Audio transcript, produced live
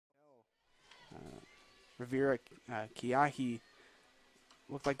Rivera Kiahi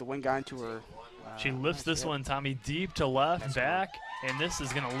looked like the wind got into her. She lifts this one, Tommy, deep to left, back, and this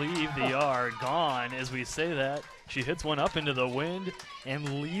is going to leave the yard. Gone as we say that. She hits one up into the wind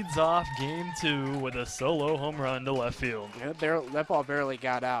and leads off game 2 with a solo home run to left field. Yeah, that ball barely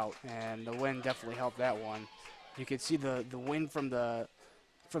got out, and the wind definitely helped that one. You could see the wind from the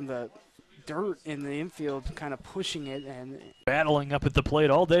dirt in the infield kind of pushing it and battling up at the plate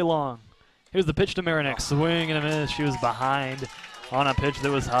all day long. Here's the pitch to Marinek. Swing and a miss. She was behind on a pitch that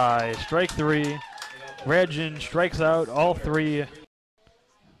was high. Strike 3. Radjen strikes out all 3.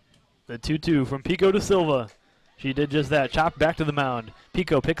 The 2-2 from Pico to Silva. She did just that. Chopped back to the mound.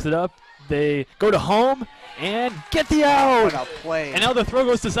 Pico picks it up. They go to home and get the out. What a play. And now the throw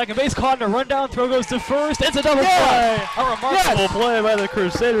goes to second base. Caught in a rundown. Throw goes to first. It's a double play. A remarkable play by the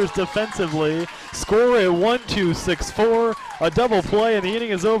Crusaders defensively. Score at 1-2-6-4. A double play and the inning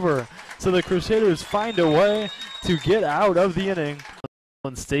is over. So the Crusaders find a way to get out of the inning.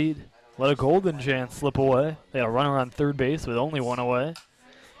 State let a golden chance slip away. They had a runner on third base with only one away.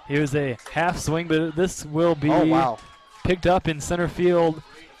 Here's a half swing, but this will be picked up in center field.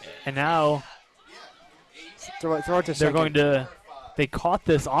 And now throw it to second. They caught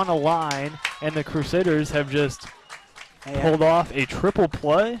this on a line, and the Crusaders have just pulled off a triple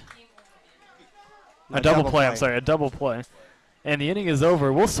play. A double play, I'm sorry, a double play. And the inning is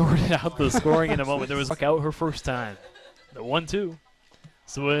over. We'll sort it out, the scoring in a moment. There was out her first time. The 1-2.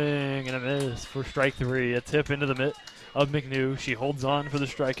 Swing and a miss for strike 3. A tip into the mitt of McNew. She holds on for the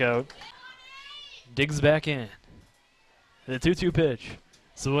strikeout. Digs back in. The 2-2 pitch.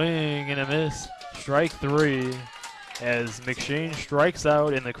 Swing and a miss. Strike 3 as McShane strikes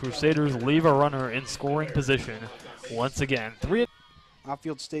out and the Crusaders leave a runner in scoring position once again.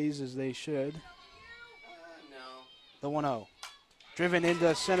 Outfield stays as they should. The 1-0. Driven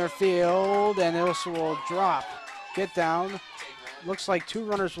into center field, and it also will drop. Get down. Looks like 2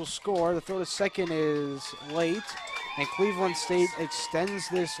 runners will score. The throw to second is late, and Cleveland State extends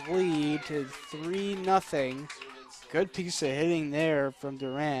this lead to 3-0. Good piece of hitting there from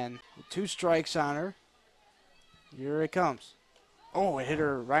Duran. 2 strikes on her. Here it comes. Oh, it hit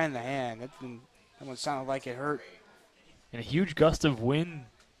her right in the hand. That one sounded like it hurt. And a huge gust of wind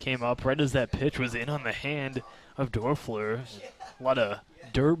came up right as that pitch was in on the hand of Dorfler. A lot of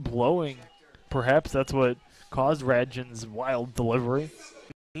dirt blowing. Perhaps that's what caused Radjen's wild delivery.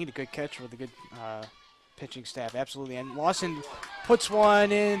 Need a good catcher with a good pitching staff, absolutely. And Lawson puts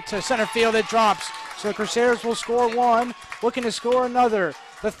one into center field. It drops. So the Crusaders will score 1, looking to score another.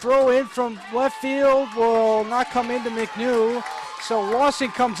 The throw in from left field will not come into McNew. So Lawson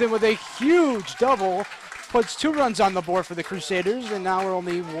comes in with a huge double. Puts 2 runs on the board for the Crusaders, and now we're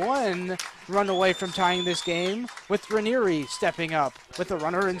only 1 run away from tying this game with Ranieri stepping up with the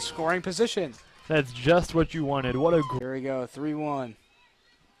runner in scoring position. That's just what you wanted. What a Here we go, 3-1.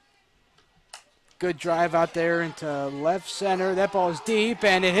 Good drive out there into left center. That ball is deep,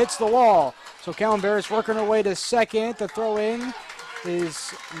 and it hits the wall. So Callan Barrett's working her way to second. The throw in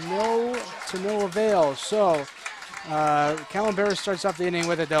is no avail. So Callan Barrett starts off the inning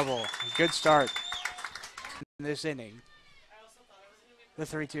with a double. Good start in this inning. The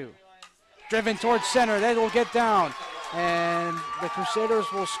 3-2. Driven towards center. That will get down. And the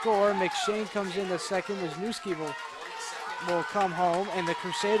Crusaders will score. McShane comes in the second. Wisniewski will come home. And the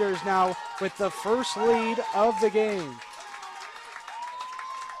Crusaders now with the first lead of the game.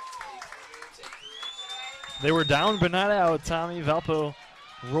 They were down but not out. Tommy Valpo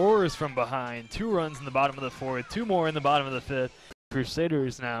roars from behind. 2 runs in the bottom of the 4th. 2 more in the bottom of the 5th.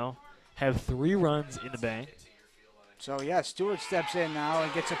 Crusaders now have 3 runs in the bank. So, yeah, Stewart steps in now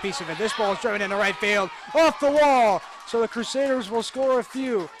and gets a piece of it. This ball is driven into right field, off the wall. So the Crusaders will score a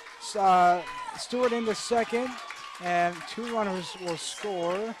few. Stewart into second, and 2 runners will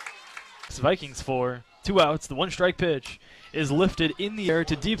score. It's Vikings 4, 2 outs. The 1-strike pitch is lifted in the air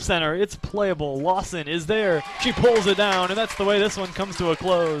to deep center. It's playable. Lawson is there. She pulls it down, and that's the way this one comes to a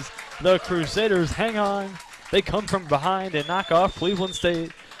close. The Crusaders hang on. They come from behind and knock off Cleveland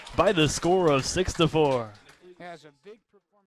State by the score of 6-4. Has a big